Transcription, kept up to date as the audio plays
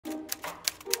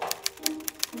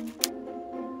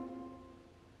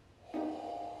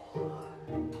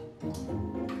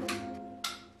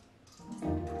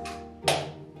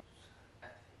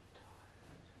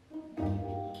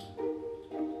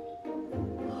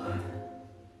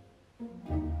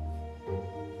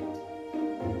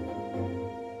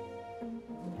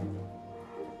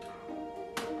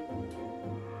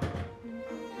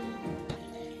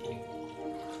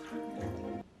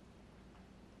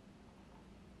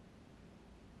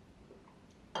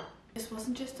this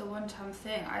wasn't just a one-time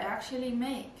thing. I actually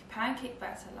make pancake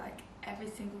batter like every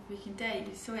single freaking day.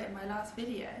 You saw it in my last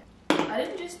video. I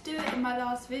didn't just do it in my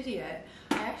last video.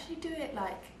 I actually do it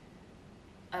like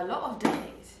a lot of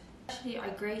days. Actually, I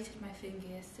grated my finger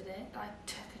yesterday. I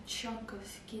took a chunk of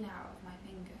skin out of my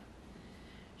finger.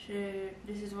 So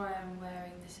this is why I'm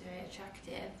wearing this very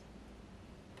attractive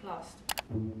plaster.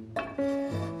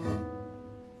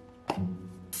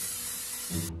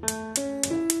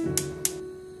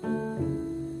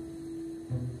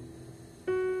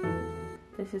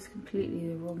 This is completely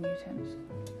the wrong utensil.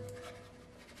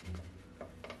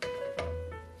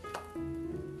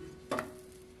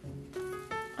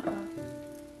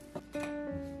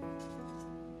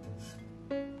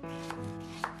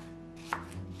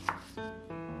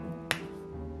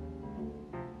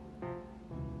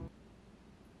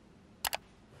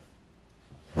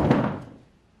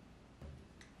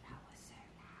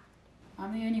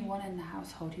 I'm the only one in the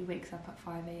household who wakes up at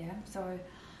 5 AM, so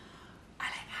I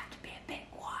like have to be a bit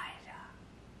quieter,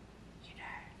 you know.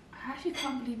 I actually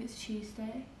can't believe it's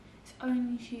Tuesday. It's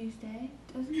only Tuesday.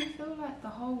 Doesn't it feel like the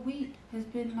whole week has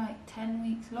been like 10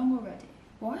 weeks long already?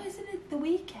 Why isn't it the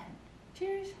weekend?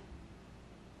 Cheers.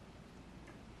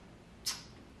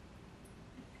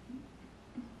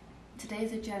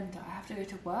 Today's agenda, I have to go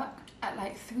to work. At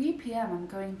like 3 PM I'm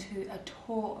going to a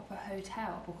tour of a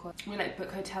hotel because we like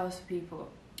book hotels for people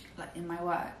like in my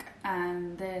work,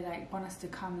 and they like want us to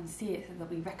come and see it so that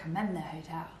we recommend their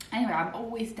hotel. Anyway, I'm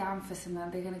always down for some,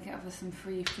 they're gonna give us some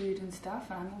free food and stuff,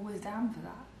 and I'm always down for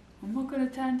that. I'm not gonna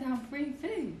turn down free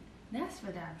food. That's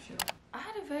for damn sure. I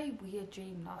had a very weird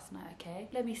dream last night, okay?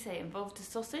 Let me say, it involved a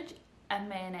sausage and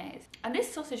mayonnaise. And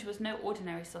this sausage was no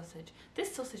ordinary sausage.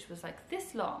 This sausage was like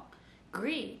this long,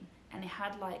 green, and it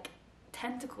had like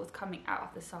tentacles coming out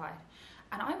of the side.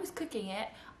 And I was cooking it,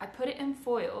 I put it in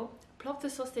foil, plopped the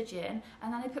sausage in,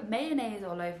 and then I put mayonnaise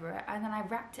all over it, and then I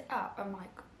wrapped it up and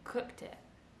like cooked it.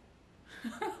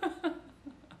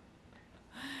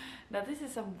 Now this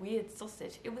is some weird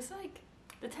sausage. It was like,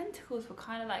 the tentacles were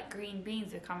kind of like green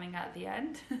beans were coming out the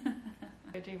end.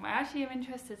 I actually am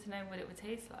interested to know what it would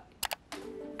taste like.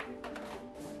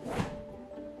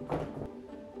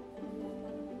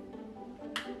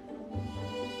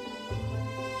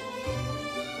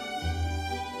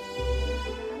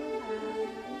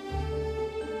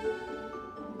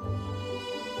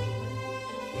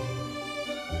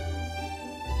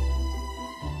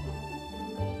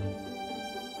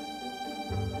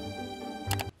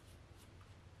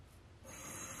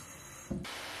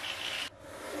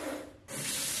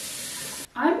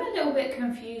 I'm a little bit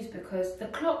confused because the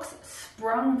clock's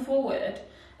sprung forward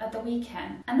at the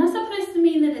weekend, and that's supposed to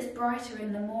mean that it's brighter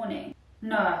in the morning.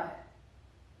 No.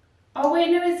 Oh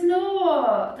wait, no it's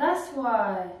not. That's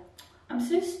why. I'm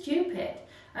so stupid.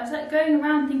 I was like going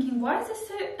around thinking, why is it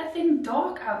so effing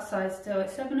dark outside still?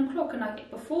 It's 7 o'clock, and like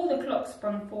before the clock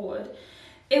sprung forward,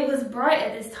 it was bright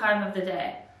at this time of the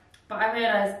day. But I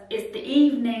realised it's the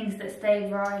evenings that stay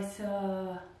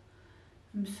brighter.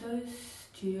 I'm so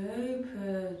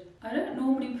stupid. I don't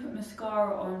normally put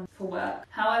mascara on for work.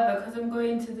 However, because I'm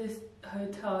going to this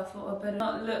hotel, I thought I better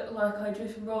not look like I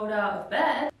just rolled out of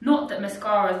bed. Not that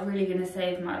mascara is really going to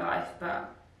save my life,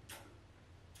 but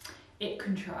it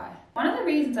can try. One of the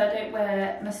reasons I don't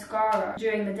wear mascara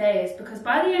during the day is because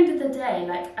by the end of the day,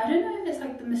 like, I don't know if it's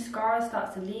like the mascara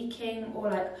starts leaking or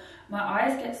like my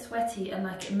eyes get sweaty and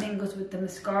like it mingles with the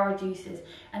mascara juices,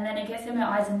 and then it gets in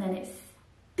my eyes and then it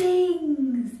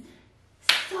stings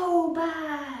so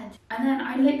bad. And then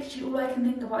I literally, all I can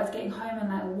think about is getting home and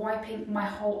like wiping my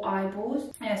whole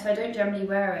eyeballs. Yeah, so I don't generally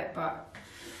wear it, but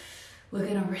we're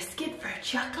gonna risk it for a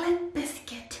chocolate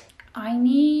biscuit. I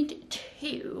need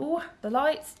to, the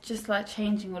light's just like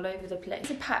changing all over the place,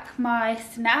 to pack my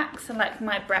snacks and like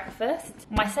my breakfast.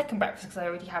 My second breakfast because I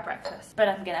already had breakfast. But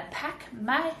I'm gonna pack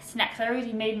my snacks. I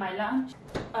already made my lunch.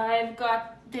 I've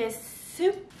got this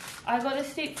soup. I got a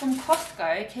soup from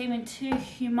Costco. It came in 2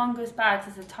 humongous bags.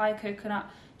 It's a Thai coconut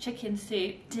chicken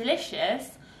soup.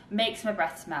 Delicious. Makes my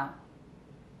breath smell.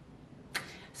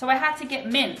 So I had to get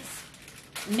mints.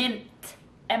 Mint.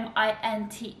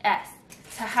 M-I-N-T-S.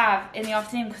 To have in the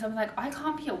afternoon because I was like, I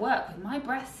can't be at work with my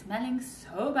breath smelling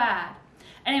so bad.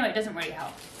 Anyway, it doesn't really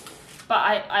help. But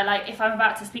I like, if I'm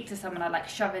about to speak to someone, I like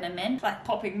shove in a mint, like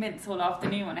popping mints all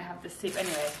afternoon when I have this soup.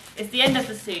 Anyway, it's the end of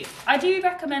the soup. I do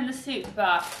recommend the soup,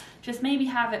 but just maybe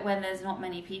have it when there's not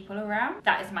many people around.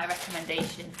 That is my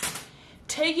recommendation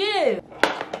to you.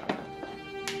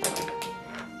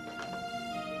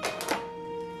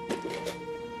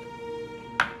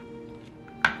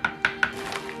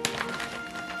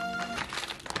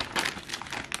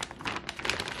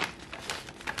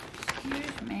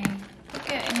 Excuse me.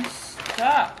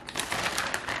 up.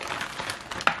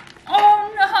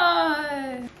 Oh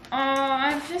no! Oh,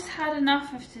 I've just had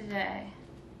enough of today.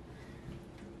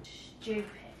 Stupid.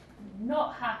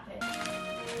 Not happy.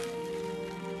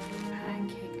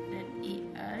 Pancake didn't eat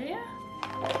earlier.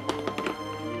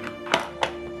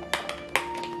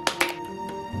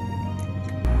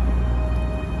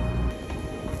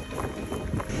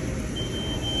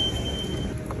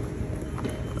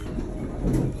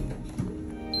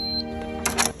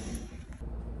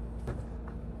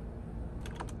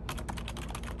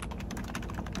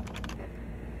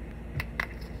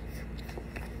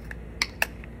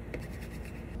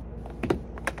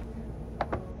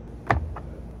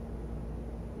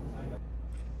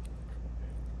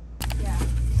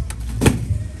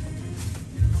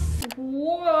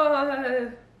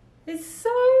 Whoa, it's so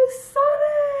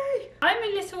sunny. I'm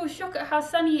a little shocked at how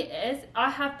sunny it is. I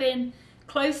have been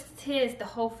close to tears the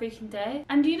whole freaking day.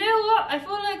 And you know what? I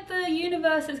feel like the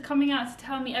universe is coming out to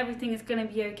tell me everything is going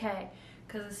to be okay.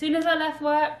 Because as soon as I left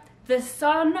work, the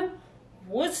sun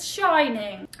was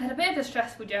shining. I had a bit of a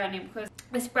stressful journey because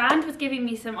this brand was giving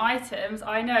me some items.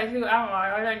 I know, who am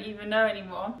I? I don't even know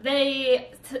anymore.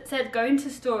 They said go into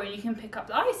store and you can pick up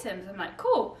the items. I'm like,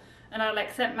 cool. And I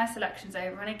like sent my selections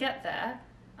over and I get there.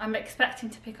 I'm expecting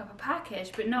to pick up a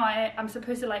package, but no, I'm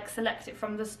supposed to like select it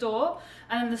from the store.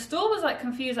 And then the store was like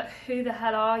confused, like who the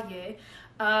hell are you?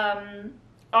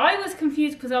 I was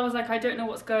confused because I was like, I don't know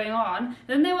what's going on. And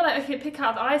then they were like, okay, pick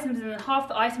out the items, and then half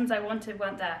the items I wanted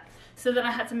weren't there. So then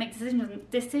I had to make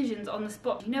decisions on the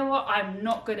spot. You know what? I'm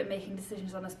not good at making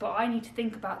decisions on the spot. I need to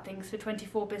think about things for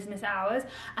 24 business hours,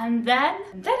 and then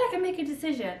I can make a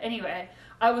decision. Anyway,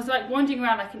 I was like wandering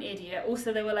around like an idiot.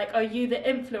 Also, they were like, are you the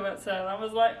influencer? And I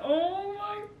was like, oh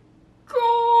my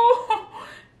god,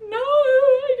 no,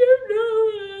 I don't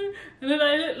know. And then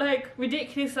I looked like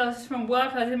ridiculous. I was from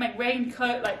work. I was in my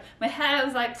raincoat. Like my hair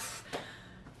was like.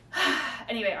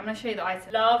 Anyway, I'm going to show you the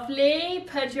item. Lovely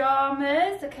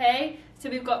pajamas, okay? So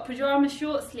we've got pajama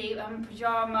short sleeve and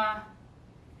pajama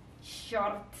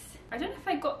shorts. I don't know if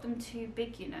I got them too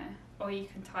big, you know, or you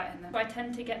can tighten them. I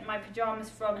tend to get my pajamas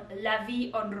from La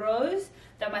Vie en Rose.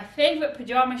 They're my favourite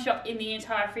pajama shop in the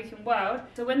entire freaking world.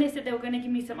 So when they said they were going to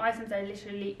give me some items, I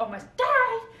literally almost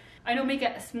died. I normally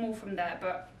get a small from there,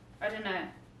 but I don't know.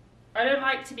 I don't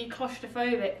like to be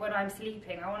claustrophobic when I'm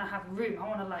sleeping. I want to have room. I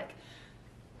want to like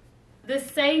the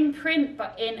same print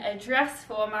but in a dress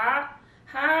format.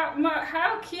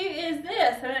 How cute is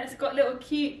this? And it's got little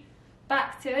cute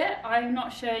back to it. I'm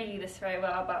not showing you this very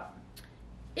well, but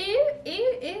ew,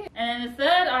 ew, ew. And then the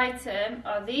third item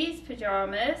are these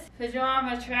pajamas.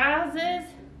 Pajama trousers,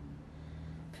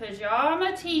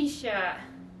 pajama t-shirt.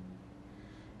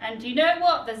 And you know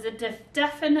what? There's a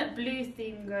definite blue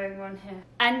theme going on here.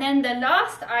 And then the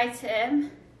last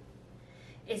item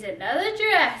is another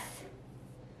dress.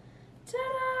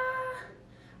 Ta-da!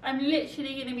 I'm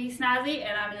literally going to be snazzy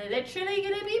and I'm literally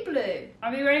going to be blue.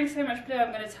 I'll be wearing so much blue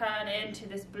I'm going to turn it into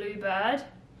this blue bird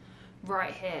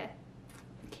right here.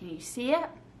 Can you see it?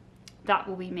 That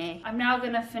will be me. I'm now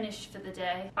going to finish for the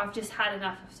day. I've just had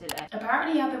enough of today.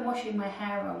 Apparently I've been washing my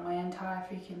hair on my entire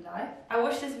freaking life. I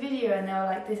watched this video and they were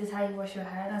like, this is how you wash your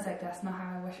hair. And I was like, that's not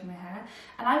how I wash my hair.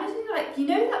 And I was like, you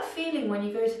know that feeling when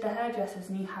you go to the hairdressers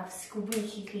and you have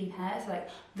squeaky clean hair? It's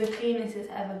like the cleanest it's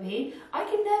ever been. I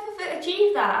can never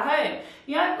achieve that at home.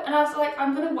 You know? And I was like,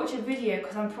 I'm going to watch a video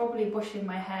because I'm probably washing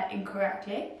my hair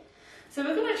incorrectly. So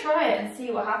we're going to try it and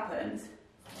see what happens.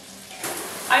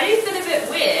 I do feel a bit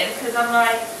weird because I'm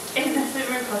like in the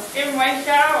swimming pool, in my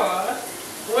shower,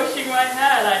 washing my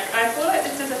hair. Like I feel like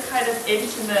this is a kind of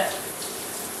intimate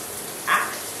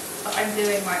act that I'm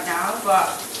doing right now,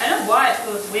 but I don't know why it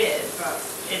feels weird, but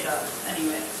it does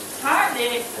anyway.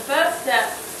 Apparently, the first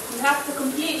step, you have to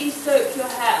completely soak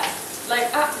your hair,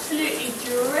 like absolutely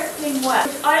dripping wet,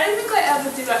 which I don't think I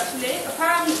ever do actually.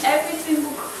 Apparently, every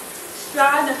single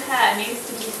strand of hair needs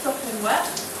to be sopping wet.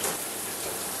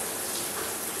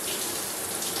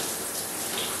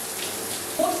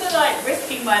 Also like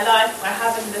risking my life by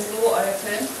having this door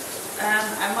open.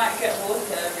 I might get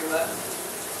water everywhere.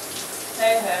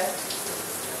 Hey ho.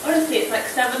 Honestly, it's like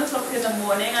 7 o'clock in the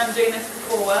morning. I'm doing this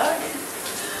before work.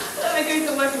 Then I go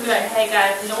to work and be like, hey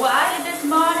guys, you know what I did this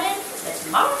morning?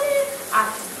 I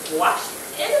washed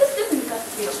it. It was just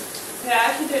disgusting. Yeah,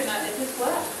 I actually don't know. It just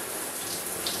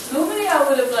works. Normally I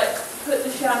would have like put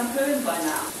the shampoo in by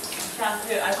now.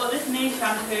 Shampoo. I got this new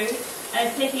shampoo. And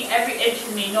it's taking every inch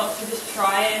of me not to just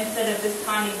try it instead of this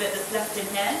tiny bit that's left in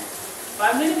here.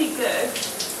 But I'm going to be good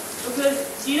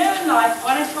because, you know in life,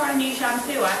 when I try a new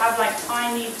shampoo, I have like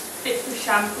tiny bits of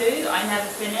shampoo that I never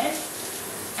finish.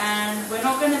 And we're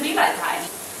not going to be like that.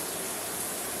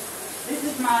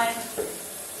 This is my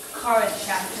current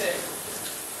shampoo.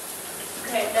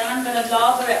 Okay, then I'm going to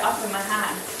lather it up in my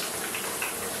hand.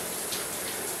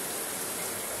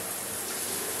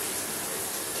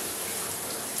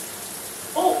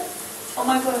 Oh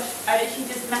my gosh, I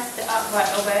literally just messed it up right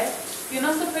away. You're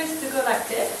not supposed to go like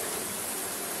this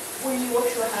when you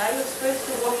wash your hair. You're supposed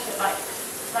to wash it like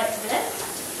this.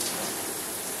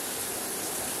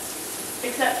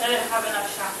 Except I don't have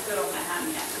enough shampoo on my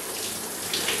hand yet.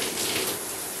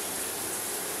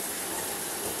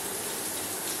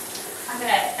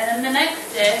 Okay, and then the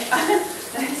next day,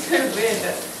 it's so weird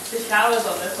that the shower's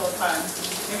on this whole time.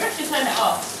 Maybe I should turn it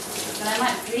off, then I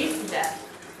might freeze to death.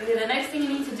 Okay, the next thing you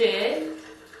need to do,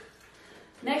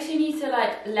 you need to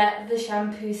like let the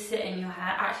shampoo sit in your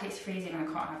hair. Actually, it's freezing, I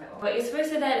can't have it all. But you're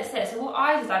supposed to let it sit. So what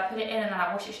I do is I put it in and then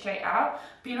I wash it straight out.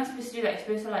 But you're not supposed to do that, you're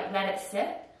supposed to like let it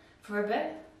sit for a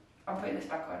bit. I'm putting this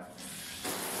back on.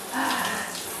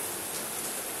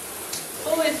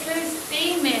 Oh, it's so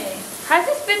steamy. Has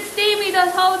this been steamy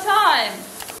this whole time?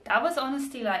 That was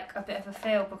honestly like a bit of a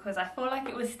fail because I feel like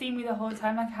it was steamy the whole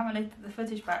time. Like I haven't looked at the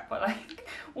footage back, but like,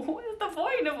 what is the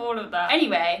point of all of that?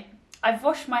 Anyway, I've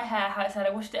washed my hair, how I said, I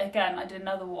washed it again, I did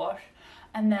another wash,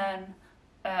 and then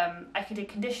I did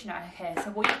conditioner. Okay,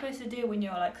 so what you're supposed to do when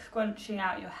you're like scrunching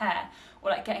out your hair or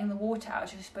like getting the water out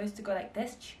is you're supposed to go like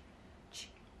this.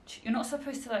 You're not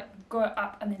supposed to like go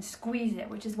up and then squeeze it,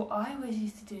 which is what I always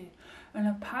used to do, and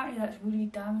apparently that's really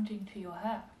damaging to your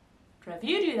hair. So if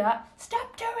you do that,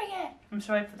 stop doing it! I'm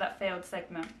sorry for that failed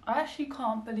segment. I actually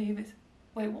can't believe it's...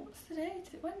 Wait, what's today?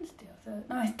 Is it Wednesday or Thursday?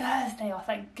 No, it's Thursday. Oh,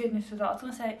 thank goodness for that. I was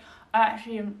going to say, I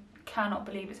actually cannot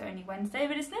believe it's only Wednesday,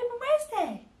 but it's not even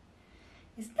Wednesday.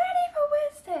 It's not even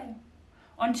Wednesday.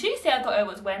 On Tuesday, I thought it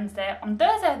was Wednesday. On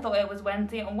Thursday, I thought it was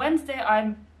Wednesday. On Wednesday,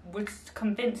 I was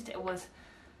convinced it was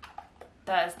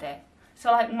Thursday.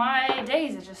 So, like, my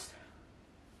days are just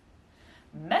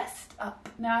messed up.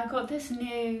 Now I got this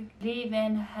new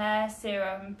leave-in hair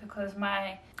serum because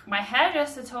my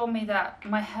hairdresser told me that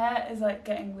my hair is like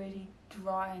getting really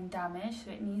dry and damaged,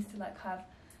 so it needs to like have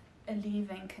a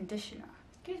leave-in conditioner.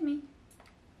 Excuse me.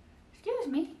 Excuse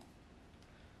me.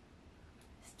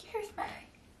 Excuse me.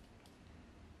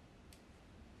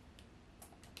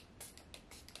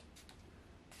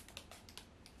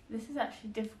 This is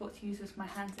actually difficult to use because my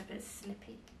hand's a bit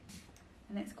slippy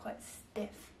and it's quite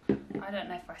stiff. I don't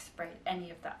know if I sprayed any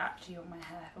of that actually on my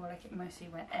hair. I feel like it mostly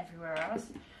went everywhere else.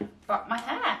 But my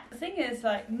hair, the thing is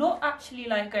like not actually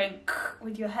like going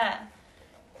with your hair.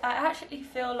 I actually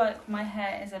feel like my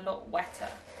hair is a lot wetter,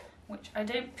 which I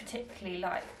don't particularly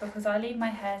like because I leave my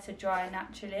hair to dry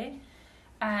naturally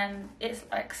and it's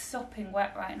like sopping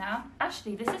wet right now.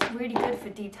 Actually, this is really good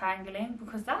for detangling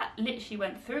because that literally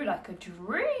went through like a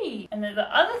dream. And then the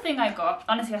other thing I got,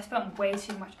 honestly, I spent way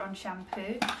too much on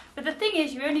shampoo. But the thing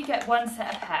is, you only get one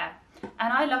set of hair.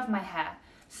 And I love my hair.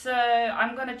 So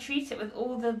I'm going to treat it with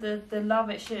all the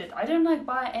love it should. I don't like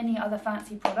buy any other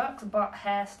fancy products but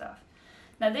hair stuff.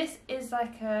 Now this is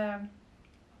like a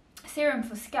serum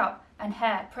for scalp and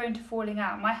hair prone to falling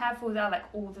out. My hair falls out like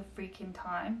all the freaking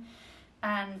time.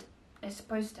 And it's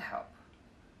supposed to help.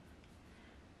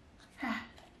 I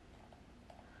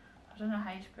don't know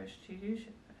how you're supposed to use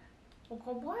it. Oh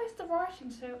god, why is the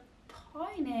writing so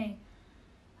tiny?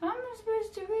 How am I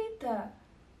supposed to read that?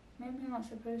 Maybe I'm not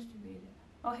supposed to read it.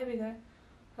 Oh, here we go.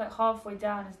 Like halfway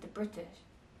down is the British.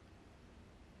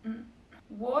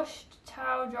 Washed,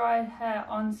 towel dried hair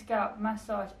on scalp,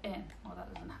 massage in. Oh,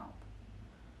 that doesn't help.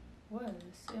 Whoa,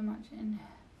 there's so much in here.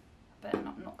 I better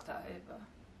not knock that over.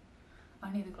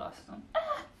 I need the glasses on.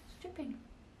 Ah, it's dripping.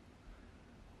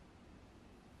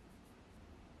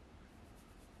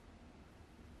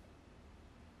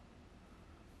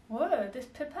 Whoa, this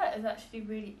pipette is actually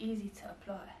really easy to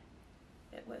apply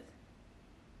it with.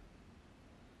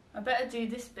 I better do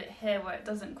this bit here where it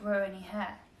doesn't grow any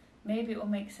hair. Maybe it will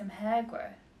make some hair grow.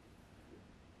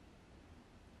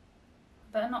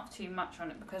 Better not too much on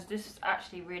it because this is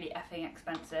actually really effing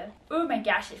expensive. Oh my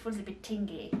gosh, it feels a bit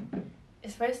tingly.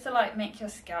 It's supposed to like make your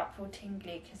scalp all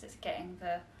tingly because it's getting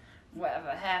the whatever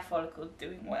hair follicles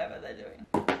doing whatever they're doing.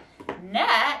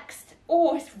 Next,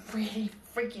 oh, it's really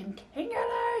freaking tingly.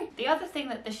 The other thing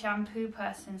that the shampoo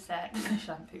person said,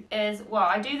 is, well,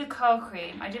 I do the curl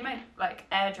cream. I do my like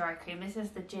air dry cream. This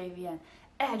is the JVN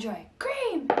air dry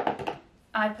cream.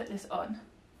 I put this on.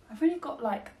 I've only got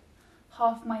like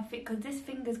half my finger because this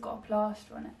finger's got a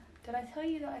plaster on it. Did I tell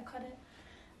you that I cut it?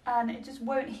 And it just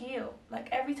won't heal. Like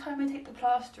every time I take the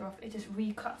plaster off, it just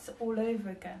recuts it all over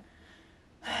again.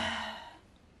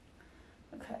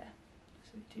 Okay,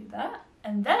 so we do that.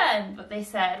 And then what they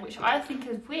said, which I think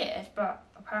is weird, but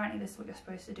apparently this is what you're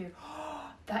supposed to do.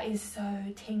 that is so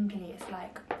tingly. It's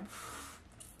like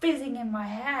fizzing in my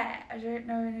hair. I don't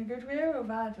know in a good way or a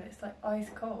bad way. It's like ice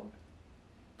cold.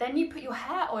 Then you put your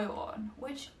hair oil on,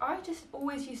 which I just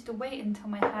always used to wait until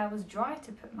my hair was dry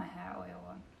to put my hair oil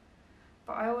on.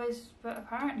 But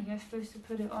apparently you're supposed to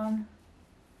put it on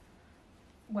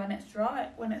when it's dry,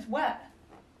 when it's wet,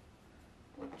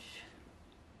 which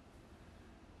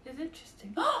is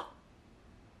interesting.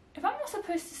 If I'm not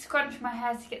supposed to scrunch my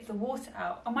hair to get the water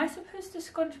out, am I supposed to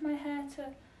scrunch my hair to...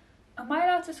 Am I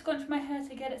allowed to scrunch my hair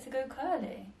to get it to go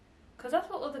curly? Because that's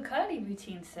what all the curly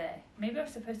routines say. Maybe I'm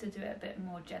supposed to do it a bit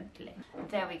more gently.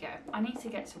 There we go. I need to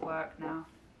get to work now.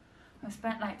 I've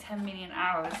spent like 10 million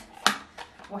hours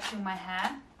washing my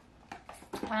hair.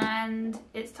 And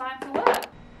it's time for work.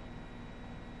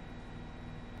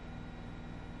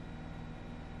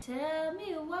 Tell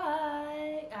me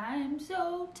why I'm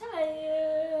so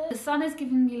tired. The sun is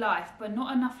giving me life, but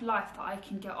not enough life that I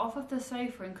can get off of the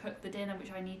sofa and cook the dinner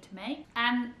which I need to make.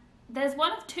 And there's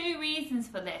one of two reasons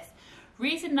for this.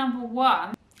 Reason number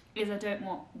one is I don't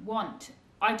want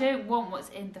what's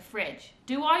in the fridge.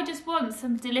 Do I just want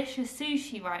some delicious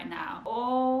sushi right now?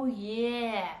 Oh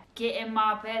yeah, get in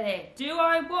my belly. Do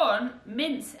I want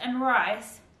mince and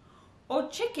rice, or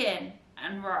chicken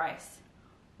and rice,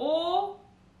 or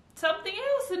something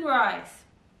else and rice?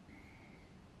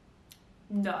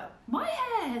 No. My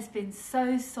hair has been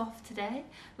so soft today.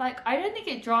 Like, I don't think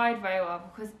it dried very well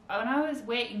because when I was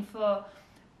waiting for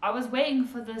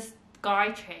this Sky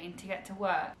train to get to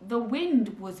work, the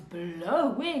wind was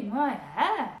blowing my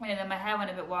hair. And then my hair went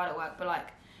a bit wild at work, but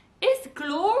like, it's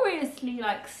gloriously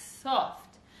like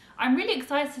soft. I'm really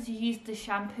excited to use the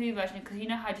shampoo version because you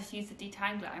know how I just used the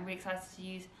detangler. I'm really excited to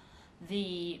use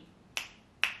the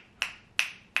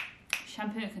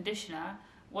shampoo and conditioner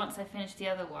once I finish the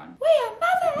other one. We are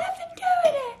mother effing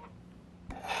doing it!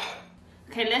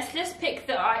 Okay, let's just pick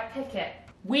it.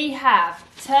 We have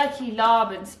turkey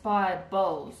lard inspired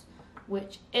bowls,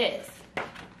 which is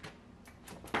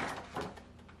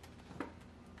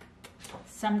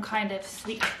some kind of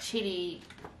sweet chili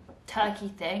turkey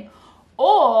thing,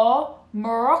 or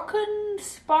Moroccan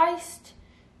spiced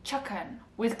chicken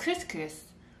with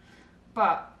couscous.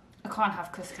 But I can't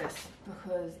have couscous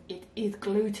because it is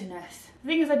glutinous. The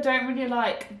thing is, I don't really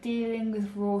like dealing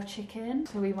with raw chicken,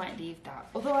 so we might leave that.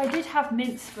 Although I did have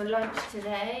mince for lunch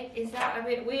today. Is that a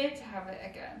bit weird to have it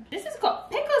again? This has got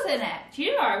pickles in it. Do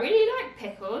you know I really like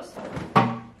pickles?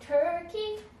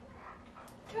 Turkey.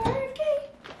 Turkey.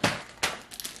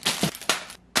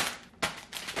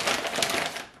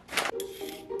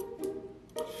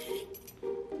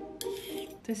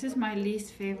 This is my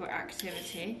least favourite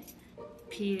activity.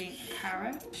 Peeling a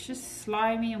carrot. It's just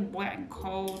slimy and wet and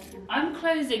cold. I'm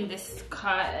closing this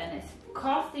curtain. It's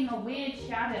casting a weird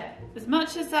shadow. As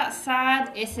much as that's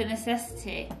sad, it's a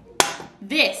necessity.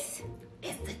 This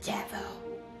is the devil.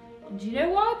 Do you know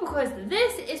why? Because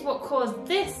this is what caused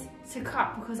this to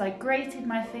cut, because I grated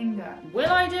my finger. Will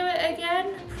I do it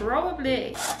again?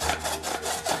 Probably.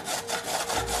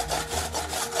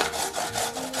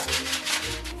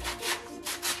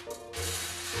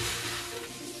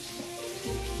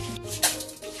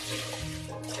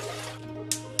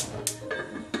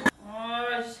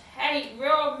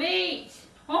 Raw meat.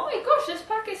 Oh my gosh, this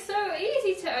pack is so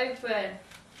easy to open.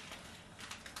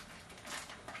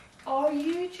 Are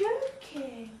you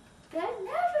joking? They're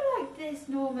never like this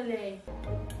normally.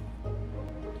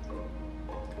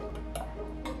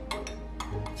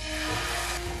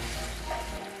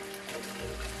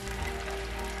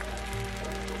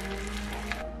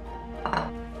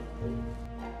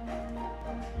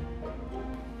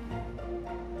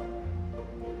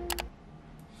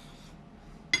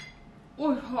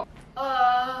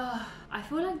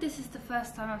 I feel like this is the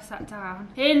first time I've sat down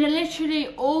in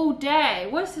literally all day.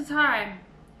 What's the time?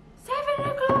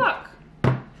 7 o'clock.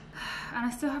 And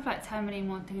I still have like 10 million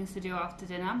more things to do after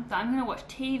dinner. But I'm gonna watch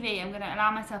TV. I'm gonna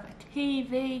allow myself a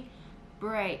TV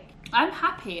break. I'm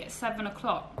happy at 7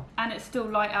 o'clock and it's still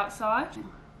light outside.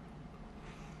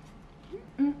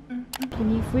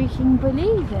 Can you freaking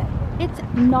believe it? It's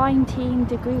 19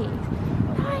 degrees.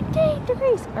 19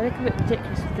 degrees! I look a bit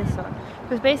ridiculous with this on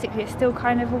because basically it's still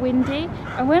kind of windy,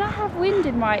 and when I have wind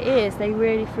in my ears they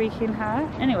really freaking hurt.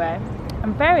 Anyway,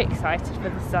 I'm very excited for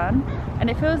the sun and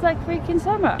it feels like freaking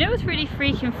summer. You know what's really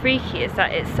freaking freaky is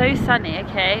that it's so sunny,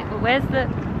 okay? But where's the...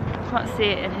 I can't see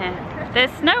it in here.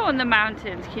 There's snow on the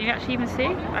mountains. Can you actually even see?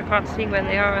 I can't see where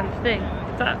they are on the thing.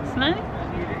 Is that snow?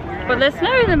 But there's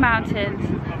snow in the mountains.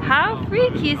 How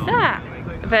freaky is that?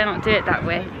 I better not do it that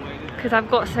way, because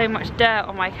I've got so much dirt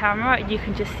on my camera, you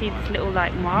can just see these little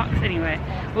like marks. Anyway,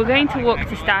 we're going to walk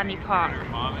to Stanley Park.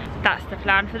 That's the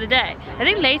plan for the day. I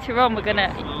think later on we're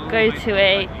gonna go to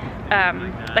a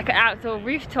like an outdoor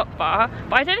rooftop bar,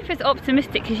 but I don't know if it's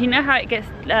optimistic because you know how it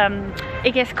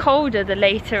gets colder the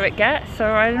later it gets, so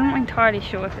I'm not entirely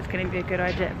sure if it's going to be a good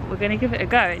idea, but we're going to give it a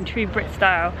go in true Brit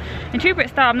style. In true Brit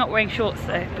style, I'm not wearing shorts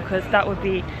though, because that would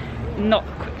be not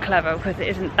clever because it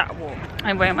isn't that warm.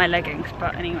 I'm wearing my leggings,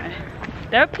 but anyway.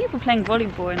 There are people playing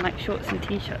volleyball in like shorts and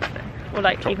t-shirts though, or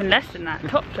like even less than that,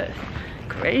 topless.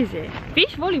 Crazy.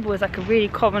 Beach volleyball is like a really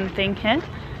common thing here,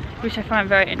 which I find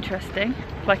very interesting.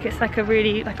 Like it's like a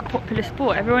really like a popular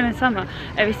sport. Everyone in summer,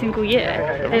 every single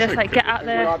year, they just like get out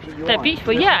their beach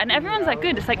ball. Yeah, and everyone's like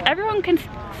good. It's like everyone can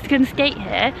skate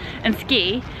here and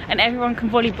ski, and everyone can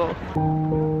volleyball.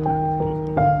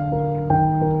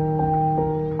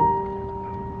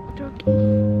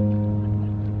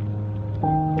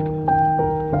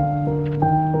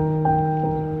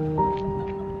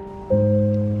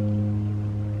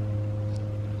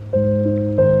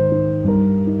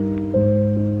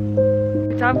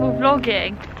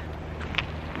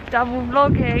 Double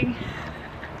vlogging.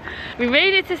 We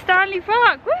made it to Stanley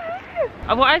Park. Woo!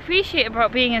 And what I appreciate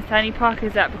about being in Stanley Park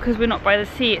is that because we're not by the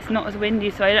sea, it's not as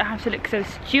windy, so I don't have to look so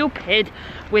stupid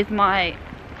with my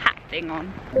hat thing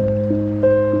on.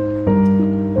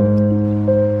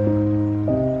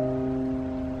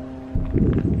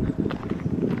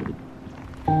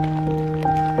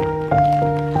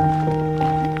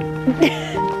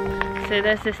 So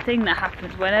there's this thing that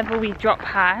happens whenever we drop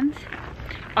hands.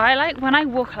 I like when I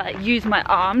walk, I like use my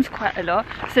arms quite a lot,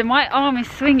 so my arm is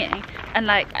swinging and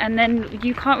then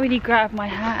you can't really grab my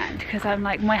hand because I'm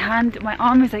like my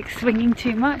arm is like swinging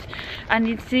too much, and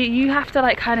you have to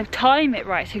like kind of time it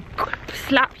right to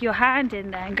slap your hand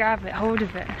in there and grab it, hold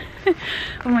of it.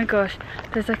 Oh my gosh,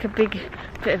 there's like a big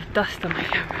bit of dust on my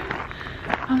camera.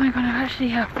 Oh my god, I'm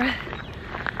actually out of breath.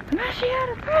 I'm actually out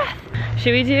of breath.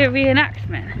 Should we do a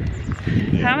reenactment?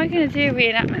 How am I going to do a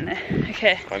reenactment there?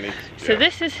 Okay, so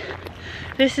this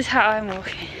is how I'm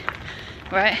walking,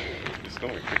 right? It's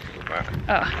not difficult, that.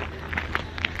 Oh.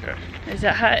 Okay. Is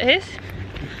that how it is?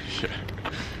 Yeah.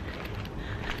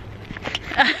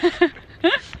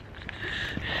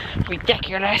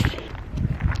 Ridiculous.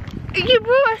 You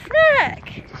brought a snack!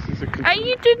 And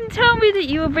you didn't tell me that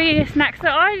you were bringing a snack, so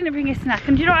I didn't bring a snack.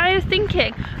 And do you know what I was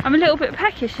thinking? I'm a little bit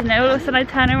peckish, and then all of a sudden I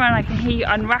turn around and I can hear you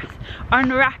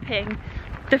unwrapping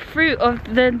the fruit of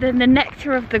the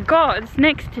nectar of the gods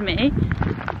next to me.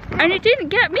 And you didn't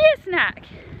get me a snack.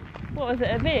 What was it,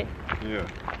 a bit? Yeah.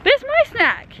 Where's my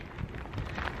snack?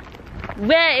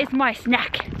 Where is my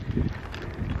snack?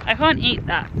 I can't eat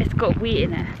that, it's got wheat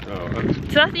in it. Oh,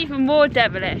 so that's even more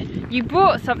devilish. You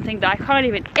brought something that I can't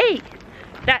even eat.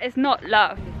 That is not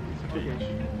love.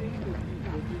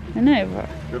 I know, but...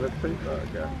 Should I think that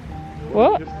again?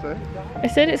 What? I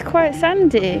said it's quite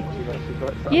sandy.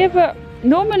 Yeah, but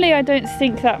normally I don't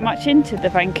sink that much into the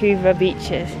Vancouver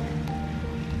beaches.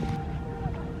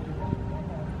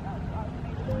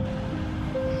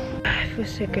 It feels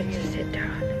so good to sit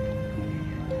down.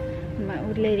 My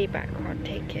old lady back can't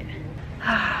take it.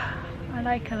 I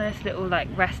like a nice little like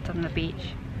rest on the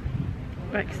beach.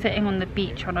 Like sitting on the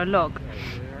beach on a log,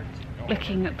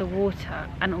 looking at the water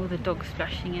and all the dogs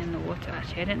splashing in the water.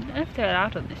 Actually, I don't know if they're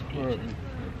allowed on this beach.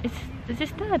 Is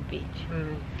this third beach?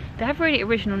 They have really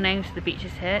original names for the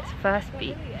beaches here. It's First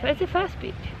Beach. Is it First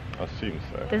Beach? I assume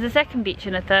so. There's a second beach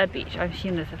and a third beach. I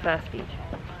assume there's a first beach.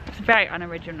 It's a very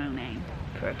unoriginal name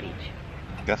for a beach.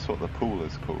 Guess what the pool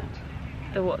is called?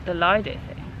 The what? The Lido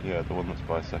thing? Yeah, the one that's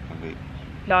by Second Beach.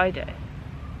 Lido.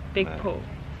 Big No. pool.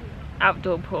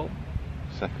 Outdoor pool.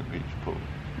 Second Beach pool.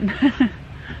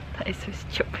 That is so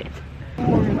stupid.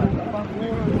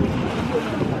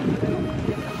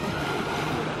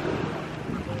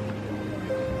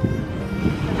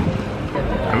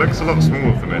 It looks a lot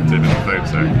smaller than it did in the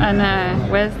photo. I know.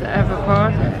 Where's the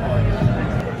avocado?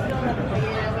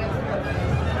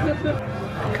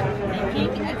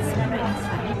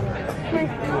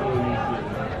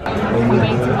 We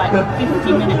waited like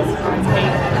 50 minutes for a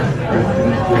table.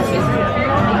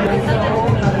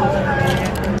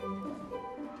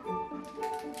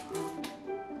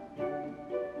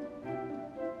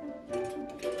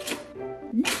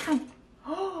 No!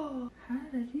 Oh, how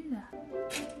did I do that?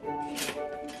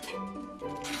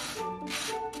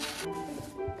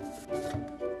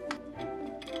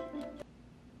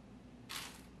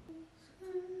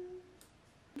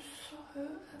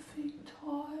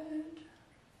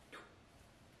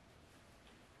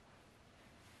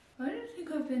 I don't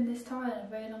think I've been this tired in a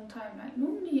very long time. Like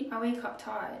normally I wake up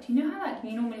tired. You know how like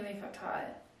you normally wake up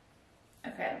tired?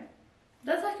 Okay,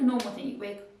 that's like a normal thing. You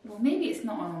wake, well, maybe it's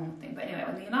not a normal thing, but anyway,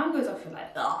 when the alarm goes off, you're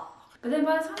like, ugh. But then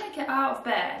by the time I get out of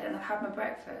bed and I've had my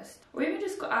breakfast, or even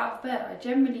just got out of bed, I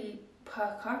generally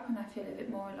perk up and I feel a bit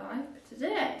more alive. But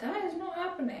today, that is not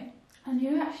happening. And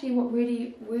you know, actually, what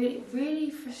really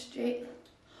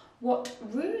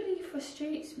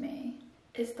frustrates me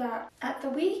is that at the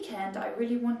weekend I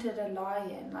really wanted to lie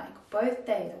in. Like both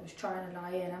days I was trying to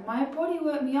lie in, and my body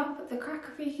woke me up at the crack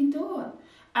of freaking dawn.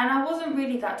 And I wasn't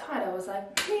really that tired. I was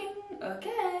like, ping,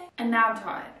 okay. And now I'm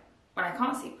tired when I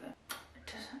can't sleep. It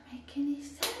doesn't make any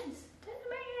sense. It doesn't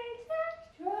make any sense.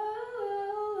 Oh.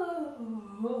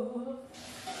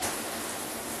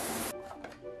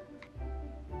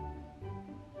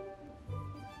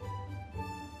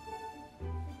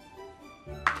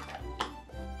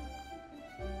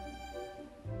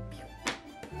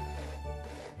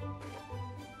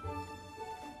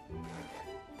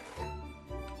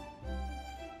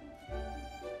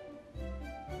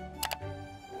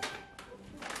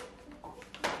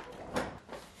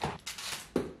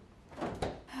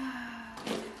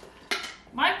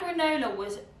 My granola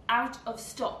was out of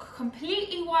stock,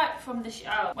 completely wiped from the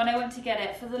shelf when I went to get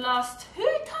it. For the last 2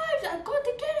 times I got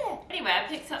to get it. Anyway, I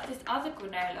picked up this other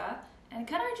granola, and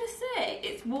can I just say,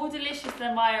 it's more delicious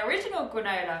than my original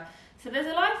granola. So there's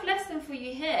a life lesson for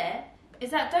you here,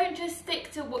 is that don't just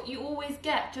stick to what you always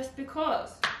get just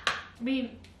because. I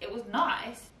mean, it was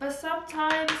nice, but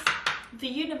sometimes the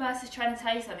universe is trying to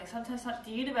tell you something. Sometimes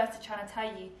the universe is trying to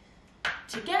tell you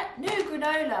to get new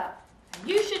granola.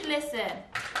 You should listen.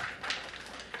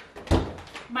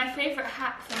 My favourite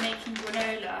hack for making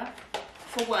granola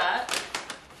for work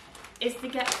is to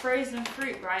get frozen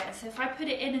fruit, right? And so if I put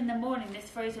it in the morning, this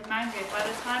frozen mango, by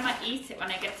the time I eat it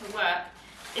when I get to work,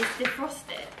 it's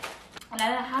defrosted. And I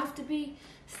don't have to be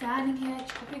standing here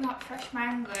chopping up fresh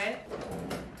mango.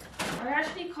 I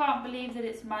actually can't believe that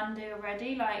it's Monday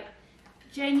already. Like,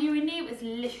 genuinely, it was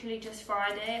literally just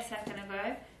Friday a second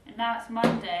ago. And now it's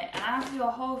Monday, and I have to do a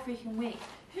whole freaking week.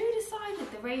 Who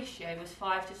decided the ratio was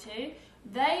 5 to 2?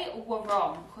 They were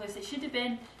wrong, because it should have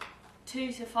been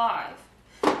 2 to 5.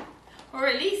 Or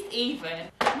at least even.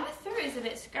 My throat is a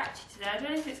bit scratchy today. I don't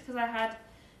know if it's because I had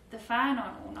the fan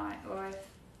on all night, or if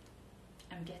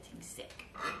I'm getting sick.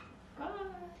 Bye.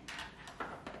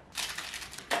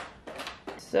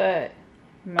 So,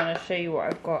 I'm going to show you what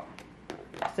I've got,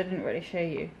 because I didn't really show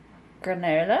you.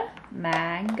 Granola,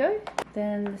 mango,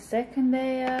 then the second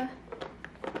layer,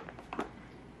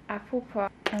 apple pie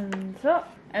on top,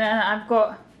 and then I've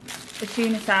got a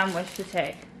tuna sandwich to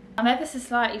take. I'm ever so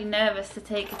slightly nervous to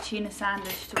take a tuna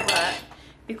sandwich to work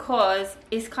because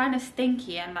it's kind of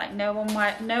stinky, and like no one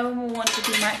will want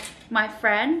to be my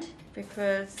friend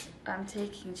because I'm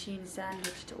taking tuna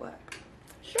sandwich to work.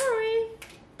 Sorry.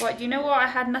 But you know what? I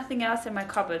had nothing else in my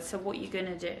cupboard, so what are you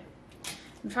gonna do?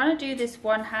 I'm trying to do this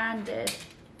one-handed,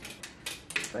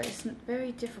 but it's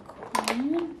very difficult.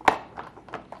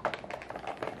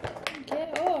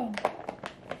 Get on.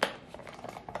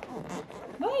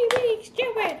 Why are you being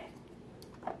stupid?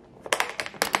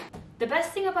 The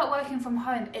best thing about working from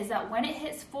home is that when it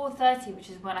hits 4:30,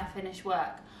 which is when I finish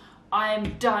work, I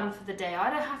am done for the day. I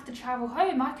don't have to travel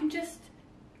home. I can just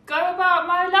go about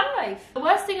my life. The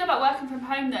worst thing about working from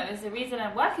home, though, is the reason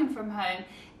I'm working from home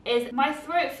is my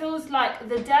throat feels like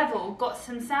the devil got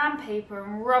some sandpaper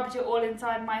and rubbed it all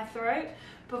inside my throat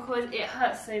because it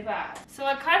hurts so bad. So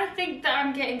I kind of think that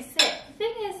I'm getting sick. The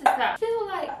thing is that I feel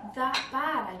like that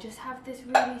bad. I just have this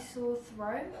really sore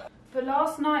throat. But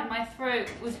last night my throat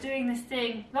was doing this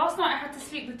thing. Last night I had to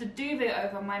sleep with the duvet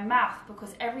over my mouth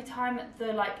because every time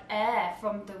the air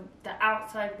from the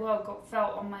outside world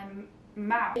felt on my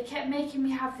mouth, it kept making me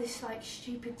have this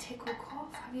stupid tickle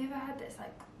cough. Have you ever had this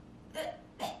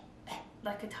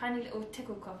like a tiny little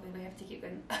tickle cough where we have to keep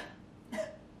going?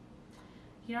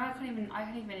 You know, I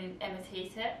can't even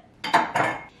imitate it.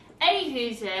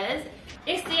 Anywho,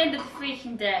 it's the end of the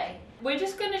freaking day. We're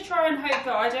just gonna try and hope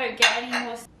that I don't get any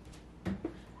more.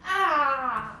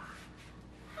 Ah!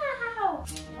 Ow!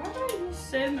 Why do I use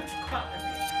so much cutlery?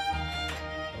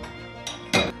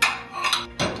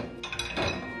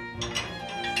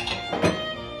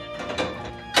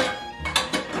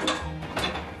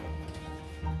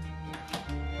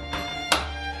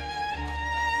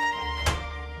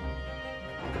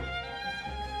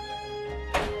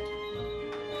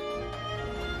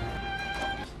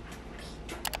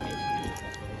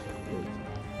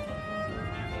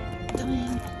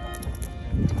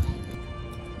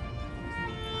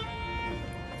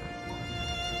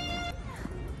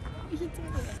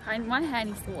 My hair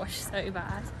needs to wash so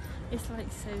bad. It's so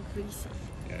greasy.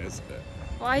 Yeah, it's a bit.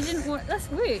 Well, I didn't want. That's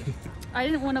rude. I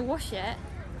didn't want to wash it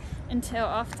until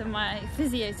after my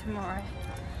physio tomorrow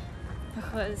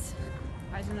because,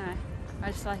 I don't know,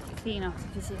 I just like it clean after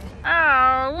physio. Oh,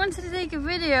 I wanted to take a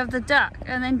video of the duck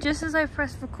and then just as I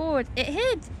pressed record, it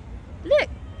hid. Look,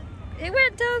 it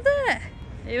went down there.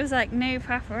 It was like no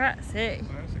paparazzi.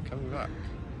 Where is it coming back?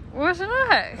 What the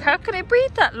heck? How can it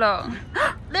breathe that long?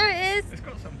 There it is. It's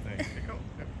got something. It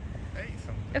ate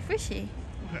something. A fishy.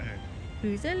 Where?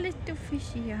 Who's a little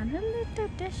fishy and a little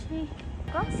dishy?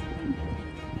 Got something.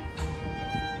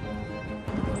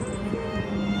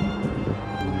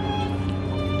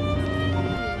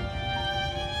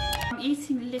 I'm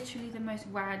eating literally the most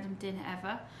random dinner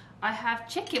ever. I have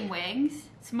chicken wings,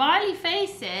 smiley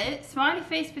faces, smiley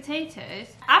face potatoes,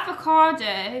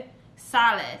 avocado,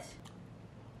 salad.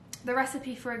 The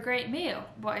recipe for a great meal,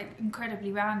 but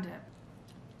incredibly random.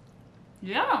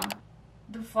 Yum!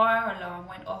 The fire alarm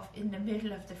went off in the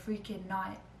middle of the freaking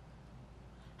night.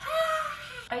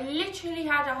 I literally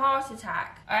had a heart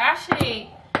attack. I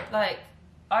actually, like,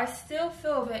 I still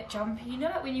feel a bit jumpy, you know,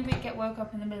 like when you get woke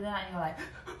up in the middle of the night and you're like,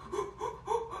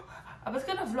 I was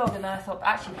gonna vlog and then I thought,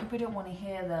 actually, people don't want to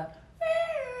hear the,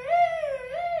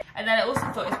 and then I also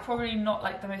thought it's probably not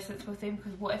like the most sensible thing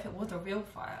because what if it was a real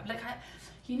fire? Like,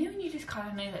 you know when you just kind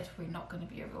of know that it's probably not going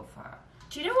to be a real fire.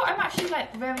 Do you know what I'm actually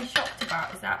like very shocked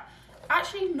about is that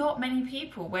actually not many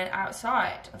people went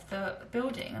outside of the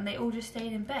building and they all just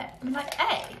stayed in bed. I mean, like,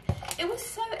 it was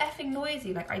so effing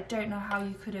noisy. Like, I don't know how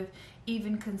you could have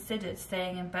even considered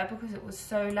staying in bed because it was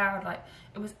so loud. Like,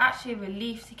 it was actually a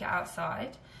relief to get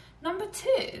outside. Number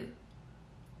two,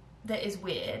 that is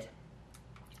weird,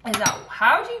 is that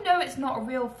how do you know it's not a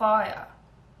real fire?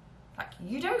 Like,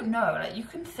 you don't know. Like, you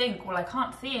can think, well, I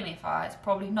can't see any fire, it's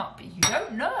probably not, but you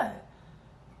don't know.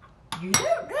 You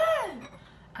don't know.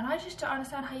 And I just don't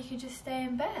understand how you can just stay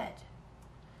in bed.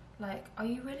 Like, are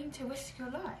you willing to risk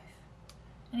your life?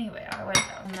 Anyway, I went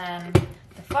out and then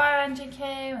the fire engine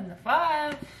came and the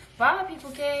fire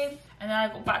people came, and then I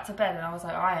got back to bed and I was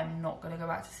like, I am not going to go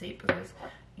back to sleep because,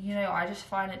 you know, I just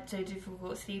find it so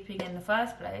difficult sleeping in the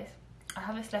first place. I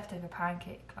have this leftover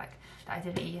pancake, like, that I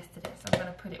didn't eat yesterday, so I'm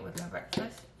going to put it with my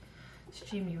breakfast.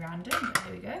 Extremely random, but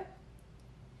here we go.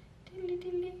 Diddly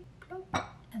diddly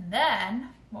plop. And then,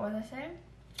 what was I saying?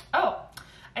 Oh,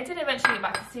 I did eventually get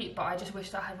back to sleep, but I just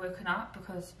wished I had woken up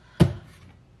because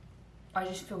I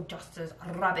just feel just as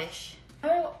rubbish.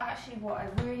 Oh, actually what I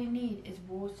really need is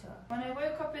water. When I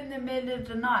woke up in the middle of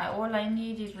the night, all I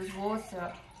needed was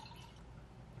water.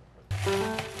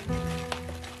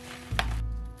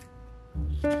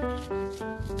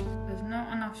 There's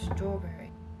not enough strawberry.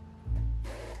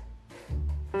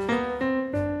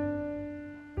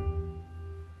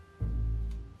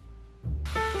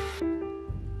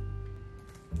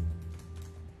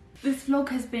 This vlog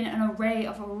has been an array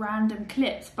of random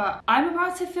clips, but I'm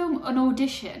about to film an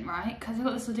audition, right? Because I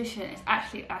got this audition. It's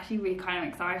actually really kind of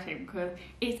exciting because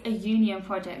it's a union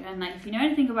project, and like, if you know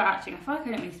anything about acting, I feel like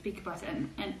I don't really speak about it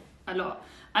in a lot.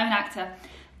 I'm an actor,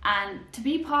 and to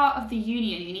be part of the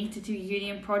union, you need to do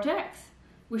union projects,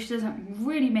 which doesn't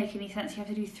really make any sense. You have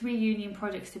to do 3 union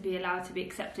projects to be allowed to be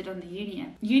accepted on the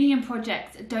union. Union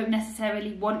projects don't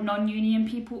necessarily want non-union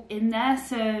people in there,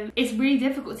 so it's really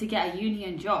difficult to get a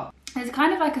union job. It's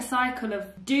kind of like a cycle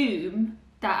of doom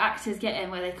that actors get in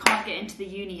where they can't get into the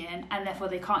union and therefore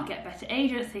they can't get better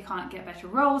agents, they can't get better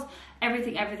roles,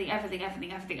 everything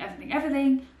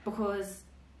because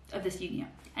of this union.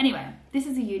 Anyway, this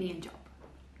is a union job,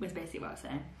 was basically what I was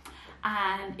saying.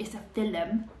 And it's a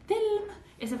film,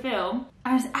 it's a film,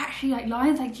 and it's actually like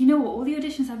lines, like, do you know what, all the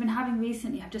auditions I've been having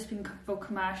recently have just been for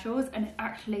commercials, and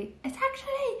I've actually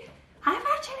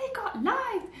got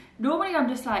lines. Normally I'm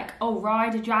just like, oh,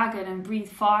 ride a dragon and breathe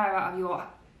fire out of your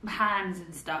hands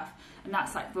and stuff, and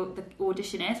that's like what the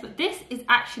audition is, but this is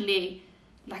actually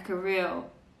like a real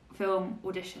film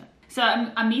audition. So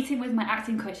I'm meeting with my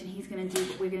acting coach, and he's gonna do,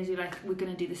 we're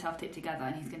gonna do the self-tape together,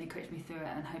 and he's gonna coach me through it,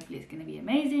 and hopefully it's gonna be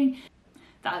amazing.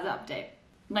 That is the update.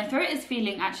 My throat is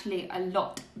feeling actually a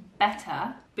lot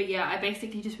better, but yeah, I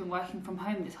basically just been working from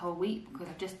home this whole week because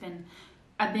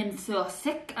I've been so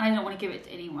sick and I don't want to give it to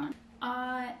anyone.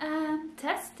 I am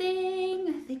testing.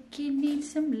 I think you need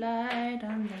some light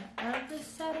on the other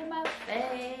side of my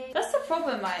face. That's the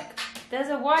problem, like, there's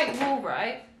a white wall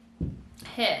right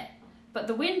here, but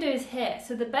the window is here,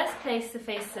 so the best place to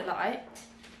face the light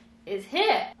is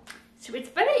here. So it's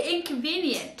very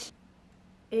inconvenient.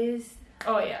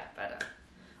 Oh yeah, better.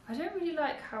 I don't really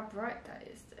like how bright that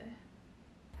is though.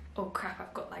 Oh crap,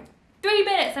 I've got like 3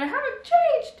 minutes and I haven't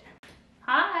changed.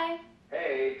 Hi.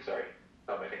 Hey, sorry.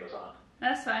 Thought my thing was on.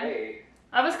 That's fine. Hey.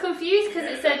 I was confused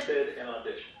because it said... an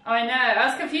audition. I know. I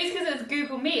was confused because it was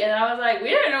Google Meet, and I was like,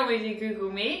 we don't normally do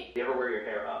Google Meet. Do you ever wear your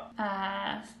hair up?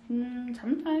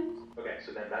 Sometimes. Okay,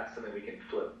 so then that's something we can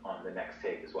flip on the next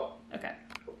take as well. Okay.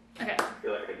 Okay. I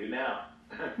feel like I do now.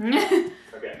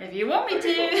 Okay. If you want me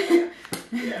to. Cool.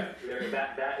 Yeah,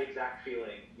 that exact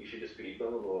feeling, you should just be blah,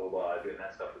 blah, blah, blah, doing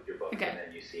that stuff with your book, okay. And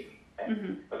then you see me.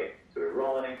 Okay. Okay, so we're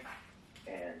rolling,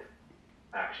 and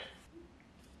action.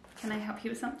 Can I help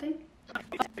you with something?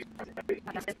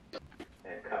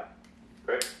 And cut.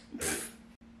 Great.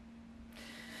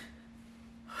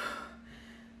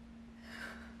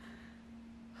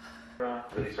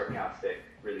 Really sarcastic,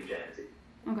 really jazzy.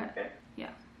 Okay. Okay. Yeah.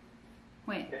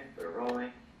 Wait. Okay, we're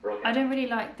rolling. Rolling. I don't really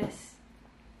like this.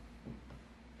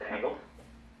 The angle.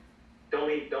 Don't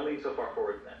lean so far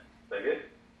forward then. Is that good?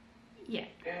 Yeah.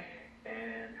 Okay.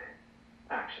 And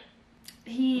action.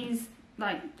 He's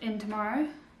like in tomorrow.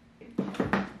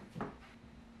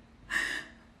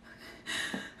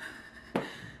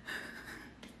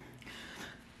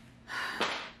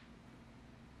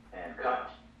 And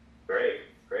cut. Great,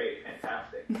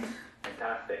 fantastic.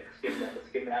 Fantastic.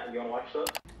 Skip that. You wanna watch those?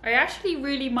 I actually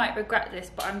really might regret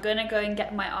this, but I'm gonna go and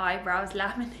get my eyebrows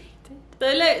laminated. So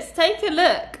let's take a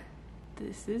look.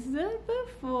 This is the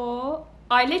before.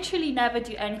 I literally never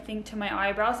do anything to my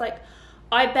eyebrows. Like,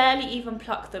 I barely even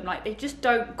pluck them. Like, they just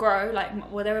don't grow.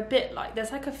 Like, well, they're a bit like,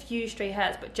 there's like a few stray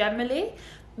hairs, but generally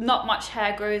not much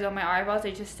hair grows on my eyebrows.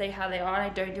 They just stay how they are and I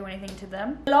don't do anything to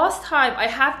them. Last time, I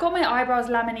have got my eyebrows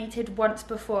laminated once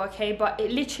before, okay? But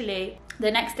it literally,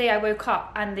 the next day I woke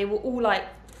up and they were all like,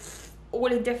 all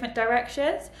in different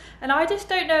directions. And I just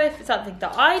don't know if it's something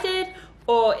that I did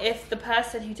or if the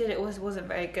person who did it wasn't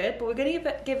very good. But we're gonna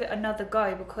give it another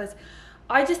go because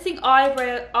I just think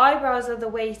eyebrows are the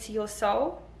way to your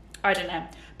soul. I don't know.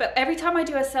 But every time I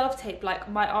do a self-tape, like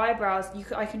my eyebrows,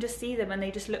 I can just see them and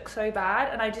they just look so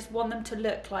bad. And I just want them to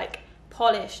look like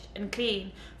polished and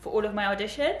clean for all of my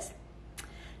auditions.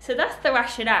 So that's the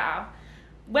rationale.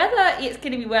 Whether it's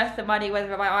going to be worth the money,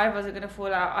 whether my eyebrows are going to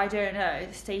fall out, I don't know.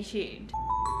 Stay tuned.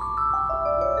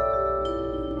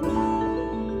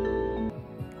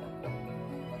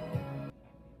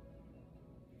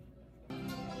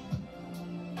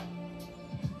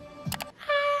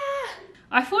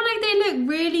 I feel like they look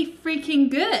really freaking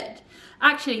good.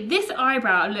 Actually, this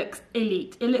eyebrow looks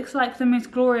elite. It looks like the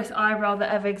most glorious eyebrow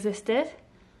that ever existed.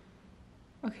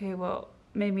 Okay, well,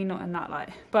 maybe not in that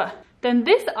light. But then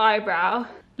this eyebrow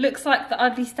looks like the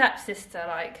ugly stepsister.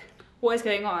 Like, what is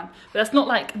going on? But that's not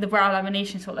like the brow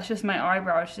lamination sort. That's just my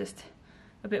eyebrow. It's just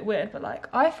a bit weird. But like,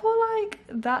 I feel like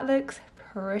that looks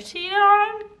pretty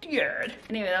darn good.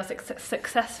 Anyway, that was a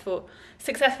successful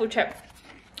trip.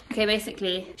 Okay,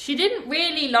 basically, she didn't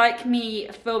really like me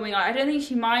filming. Like, I don't think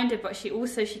she minded, but she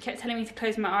kept telling me to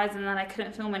close my eyes, and then I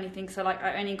couldn't film anything. So like,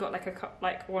 I only got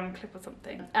like one clip or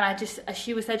something. And she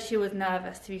said she was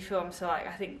nervous to be filmed. So like,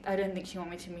 I don't think she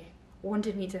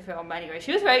wanted me to film. But anyway,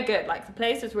 she was very good. Like, the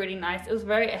place was really nice. It was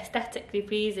very aesthetically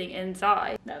pleasing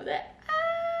inside. That was it.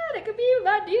 That could be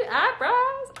my new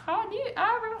eyebrows. Our new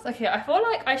eyebrows. Okay, I feel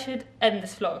like I should end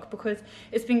this vlog because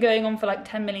it's been going on for like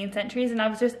 10 million centuries and I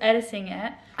was just editing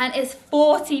it and it's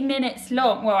 40 minutes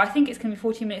long. Well, I think it's gonna be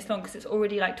 40 minutes long because it's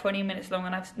already like 20 minutes long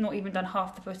and I've not even done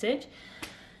half the footage.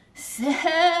 So,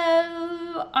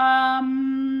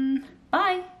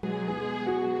 bye.